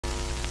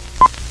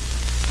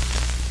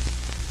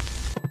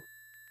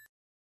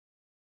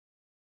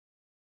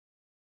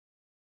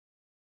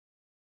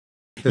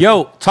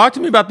Yo, talk to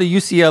me about the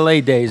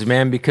UCLA days,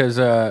 man, because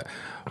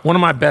one of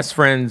my best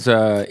friends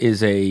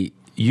is a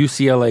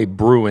UCLA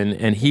Bruin,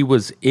 and he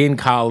was in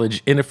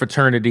college in a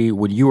fraternity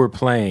when you were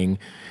playing,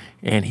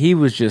 and he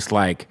was just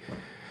like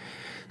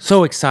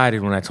so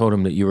excited when I told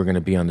him that you were going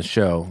to be on the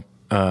show.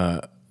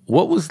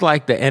 What was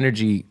like the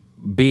energy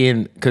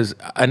being, because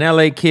an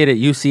LA kid at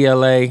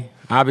UCLA,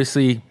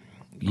 obviously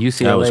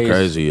UCLA, that was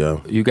crazy,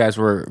 yo. You guys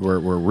were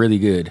really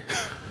good.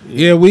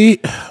 Yeah, we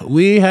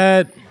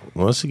had,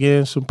 once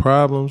again, some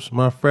problems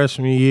my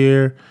freshman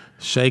year.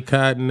 Shea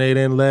Cotton, they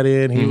didn't let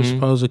in. He was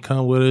supposed to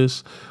come with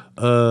us.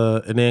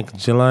 And then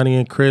Jelani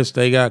and Chris,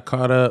 they got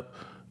caught up,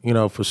 you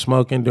know, for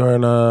smoking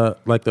during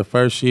like the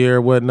first year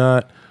or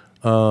whatnot.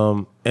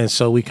 And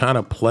so we kind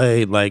of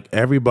played, like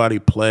everybody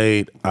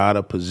played out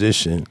of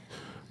position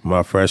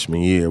my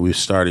freshman year. We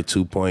started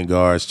 2-point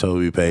guards.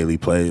 Toby Paley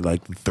played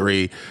like the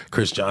 3.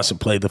 Chris Johnson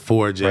played the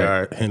 4.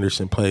 J.R.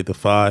 Henderson played the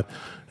 5.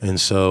 And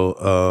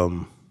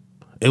so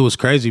it was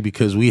crazy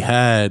because we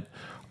had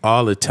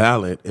all the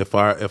talent. If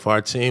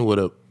our team would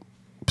have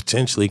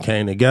potentially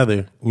came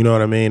together, you know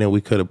what I mean, and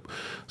we could have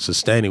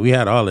sustained it, we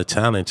had all the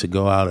talent to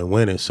go out and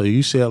win it. So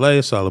UCLA,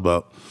 it's all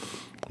about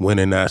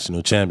winning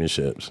national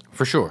championships.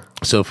 For sure.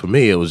 So for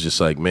me, it was just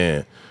like,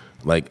 man,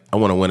 like I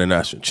want to win a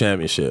national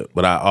championship,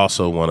 but I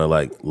also want to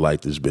like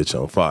light this bitch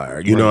on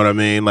fire. You know what I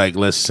mean? Like,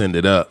 let's send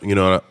it up, you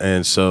know?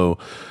 And so,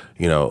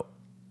 you know,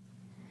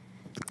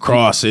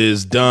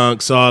 crosses,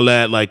 dunks, all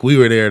that, like we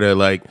were there to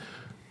like,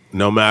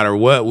 no matter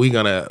what, we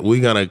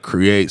gonna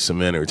create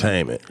some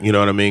entertainment. You know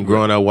what I mean?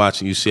 Growing up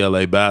watching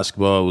UCLA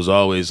basketball, it was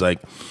always like,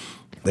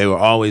 they were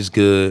always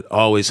good,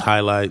 always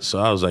highlights. So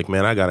I was like,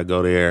 man, I gotta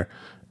go there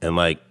and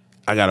like,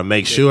 I got to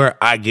make sure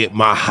I get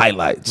my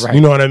highlights. Right.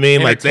 You know what I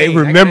mean? Like, they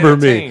remember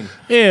me.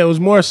 Yeah, it was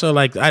more so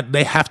like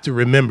they have to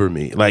remember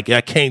me. Like,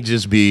 I can't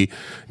just be,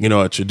 you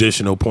know, a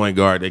traditional point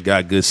guard that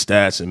got good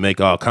stats and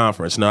make all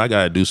conference. No, I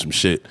got to do some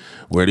shit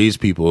where these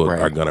people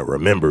are going to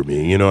remember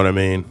me. You know what I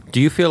mean? Do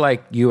you feel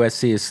like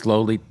USC is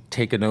slowly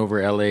taking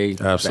over LA?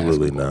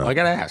 Absolutely basketball? not. I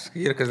got to ask.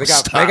 Because they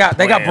got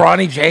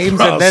Bronny James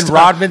and then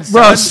Rodman's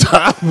Bro, son.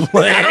 stop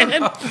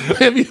playing.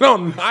 If you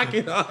don't knock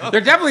it off. They're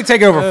definitely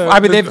taking over.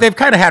 I mean, they've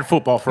kind of had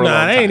football for a long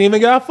time. They ain't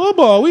even got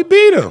football. We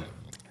beat them.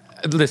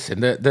 Listen,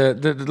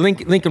 the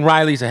Lincoln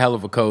Riley's a hell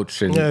of a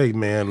coach, and hey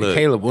man, look,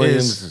 Caleb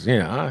Williams, you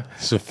know,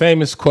 it's a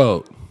famous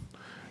quote.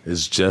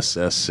 It's just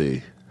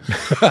SC.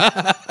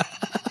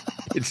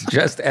 It's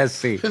just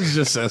SC. It's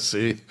just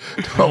SC.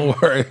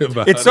 Don't worry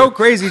about it. It's so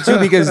crazy too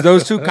because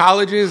those two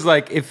colleges,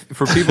 like, if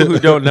for people who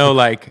don't know,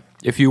 like,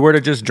 if you were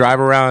to just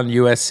drive around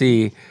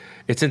USC,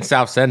 it's in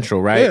South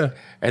Central, right? Yeah.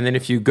 And then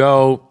if you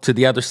go to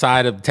the other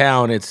side of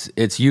town, it's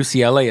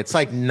UCLA. It's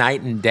like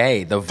night and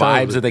day. The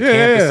vibes of the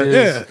campuses.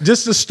 Yeah.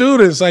 Just the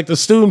students, like the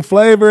student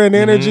flavor and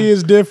energy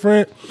is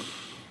different.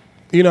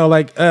 You know,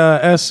 like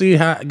SC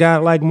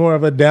got like more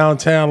of a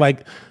downtown,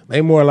 like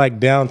they more like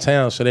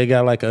downtown, so they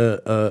got like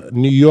a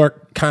New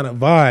York kind of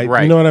vibe.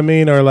 Right. You know what I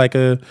mean? Or like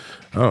a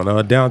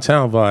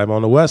downtown vibe.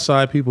 On the west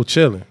side, people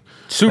chilling.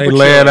 Super they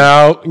laying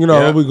out. You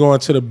know, we going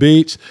to the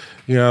beach.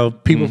 You know,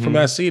 people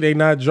from SC, they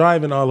not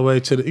driving all the way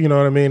to the, you know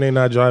what I mean? They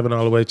not driving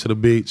all the way to the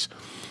beach.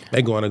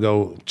 They going to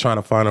go trying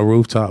to find a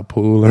rooftop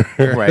pool.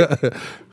 Right.